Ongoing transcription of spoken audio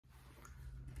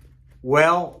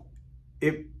Well,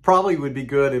 it probably would be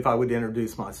good if I would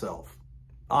introduce myself.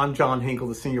 I'm John Hinkle,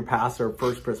 the senior pastor of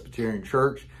First Presbyterian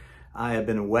Church. I have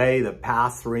been away the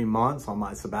past 3 months on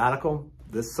my sabbatical.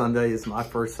 This Sunday is my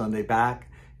first Sunday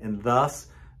back, and thus,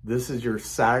 this is your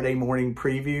Saturday morning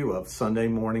preview of Sunday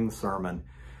morning sermon.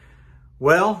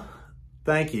 Well,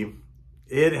 thank you.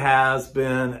 It has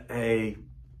been a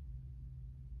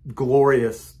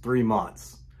glorious 3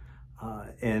 months,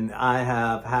 and I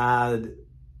have had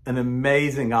an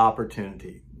amazing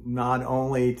opportunity, not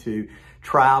only to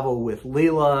travel with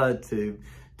Leela,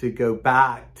 to go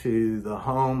back to the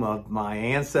home of my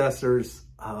ancestors,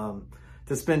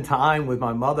 to spend time with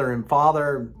my mother and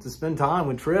father, to spend time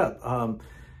with Tripp,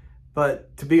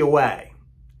 but to be away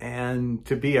and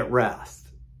to be at rest.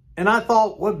 And I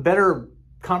thought, what better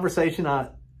conversation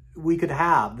we could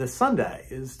have this Sunday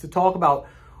is to talk about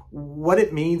what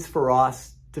it means for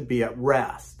us to be at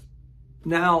rest.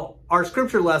 Now, our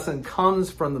scripture lesson comes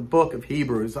from the book of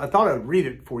Hebrews. I thought I'd read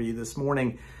it for you this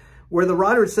morning, where the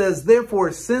writer says,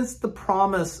 "Therefore, since the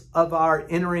promise of our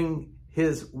entering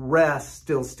his rest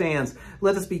still stands,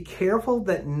 let us be careful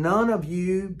that none of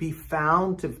you be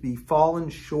found to be fallen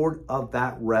short of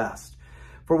that rest.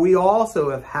 For we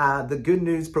also have had the good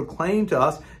news proclaimed to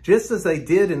us, just as they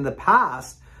did in the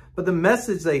past, but the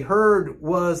message they heard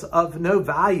was of no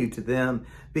value to them,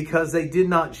 because they did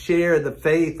not share the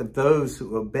faith of those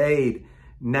who obeyed.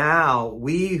 Now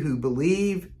we who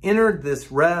believe entered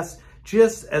this rest,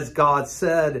 just as God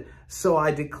said, so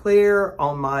I declare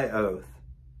on my oath,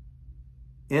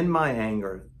 in my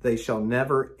anger, they shall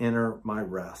never enter my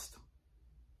rest."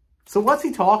 So what's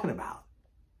he talking about?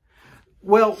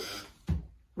 Well,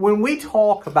 when we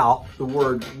talk about the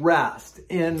word rest,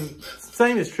 and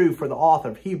same is true for the author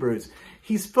of Hebrews,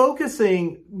 he's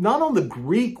focusing not on the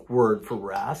Greek word for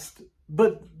rest,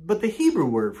 but the Hebrew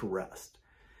word for rest.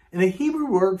 And the Hebrew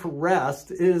word for rest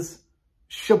is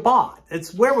Shabbat.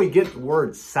 It's where we get the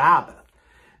word Sabbath.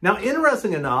 Now,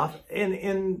 interesting enough,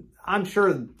 and I'm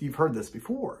sure you've heard this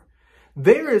before,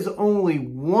 there is only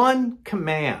one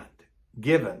command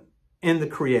given in the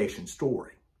creation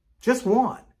story. Just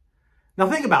one. Now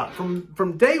think about it.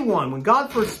 From day one, when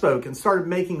God first spoke and started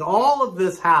making all of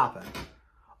this happen,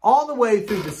 all the way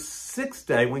through the sixth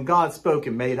day when God spoke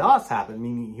and made us happen,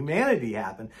 meaning humanity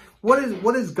happen, what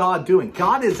is God doing?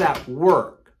 God is at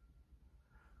work.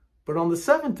 But on the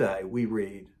seventh day, we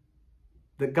read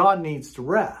that God needs to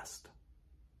rest.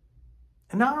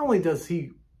 And not only does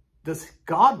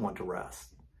God want to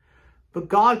rest, but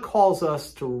God calls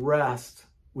us to rest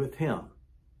with him.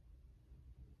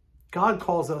 God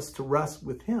calls us to rest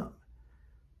with him.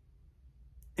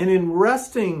 And in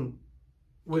resting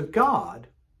with God,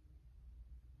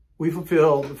 we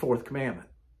fulfill the fourth commandment.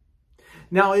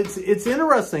 Now, it's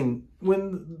interesting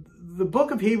when the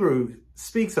book of Hebrews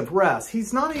speaks of rest,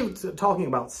 he's not even talking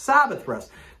about Sabbath rest,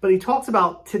 but he talks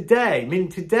about today, meaning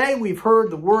today we've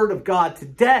heard the word of God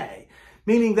today,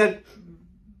 meaning that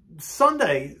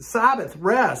Sunday, Sabbath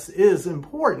rest is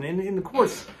important. And of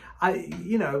course,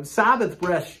 Sabbath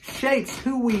rest shapes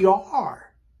who we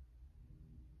are.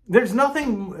 There's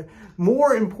nothing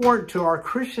more important to our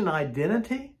Christian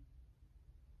identity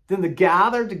than to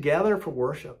gather together for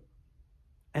worship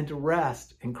and to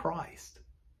rest in Christ.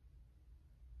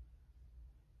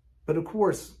 But of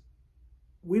course,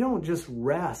 we don't just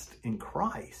rest in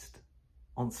Christ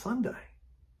on Sunday.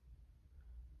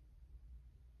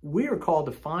 We are called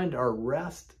to find our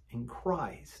rest in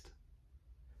Christ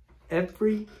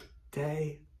every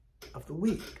day of the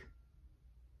week.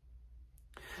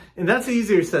 And that's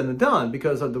easier said than done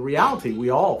because of the reality we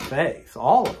all face,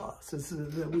 all of us, is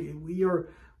that we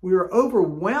are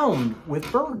overwhelmed with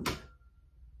burden.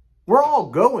 We're all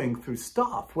going through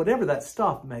stuff, whatever that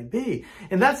stuff may be.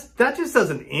 And that just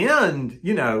doesn't end,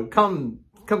 come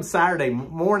Saturday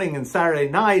morning and Saturday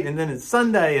night, and then it's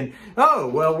Sunday and, oh,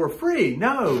 well, we're free.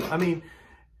 No,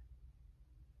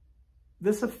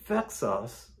 this affects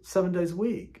us 7 days a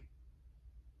week.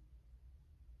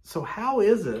 So how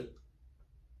is it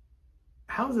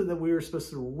that we are supposed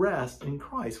to rest in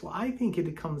Christ? Well, I think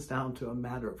it comes down to a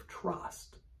matter of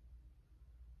trust.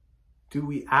 Do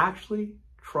we actually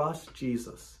trust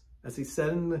Jesus? As he said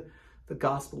in the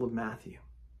Gospel of Matthew,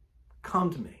 "Come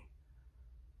to me,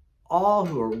 all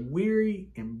who are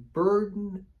weary and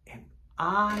burdened, and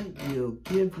I will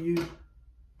give you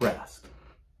rest."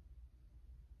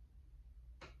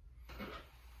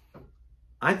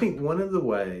 I think one of the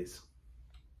ways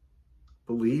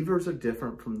believers are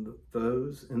different from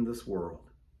those in this world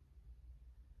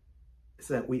is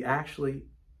that we actually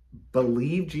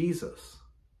believe Jesus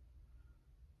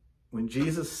when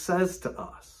Jesus says to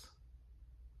us,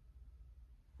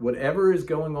 whatever is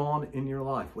going on in your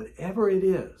life, whatever it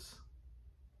is,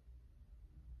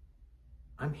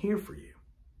 I'm here for you.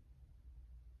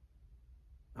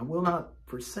 I will not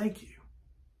forsake you.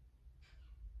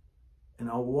 And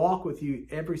I'll walk with you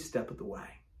every step of the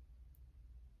way.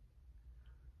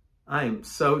 I am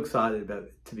so excited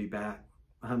to be back.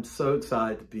 I'm so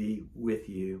excited to be with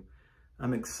you.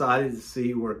 I'm excited to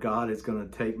see where God is going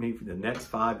to take me for the next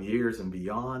 5 years and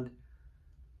beyond.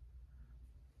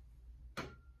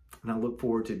 And I look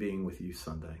forward to being with you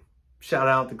Sunday. Shout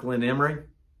out to Glenn Emery,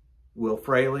 Will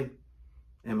Fraley,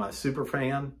 and my super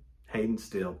fan, Hayden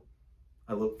Still.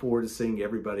 I look forward to seeing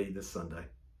everybody this Sunday.